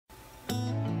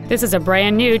This is a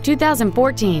brand new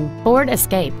 2014 Ford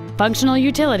Escape, functional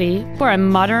utility for a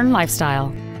modern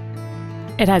lifestyle.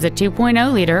 It has a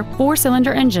 2.0-liter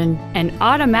four-cylinder engine and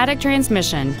automatic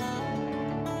transmission.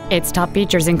 Its top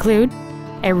features include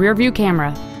a rear-view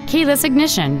camera, keyless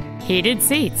ignition, heated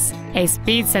seats, a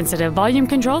speed-sensitive volume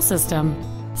control system,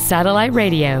 satellite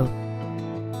radio,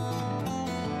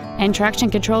 and traction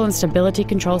control and stability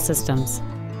control systems.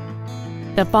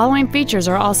 The following features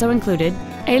are also included: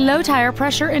 a low tire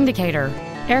pressure indicator,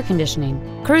 air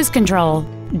conditioning, cruise control,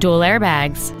 dual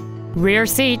airbags, rear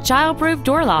seat child-proof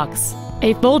door locks,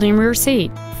 a folding rear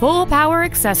seat, full power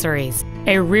accessories,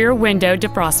 a rear window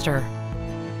defroster.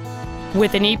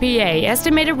 With an EPA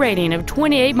estimated rating of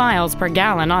 28 miles per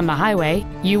gallon on the highway,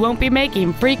 you won't be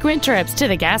making frequent trips to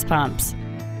the gas pumps.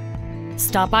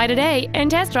 Stop by today and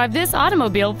test drive this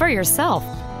automobile for yourself.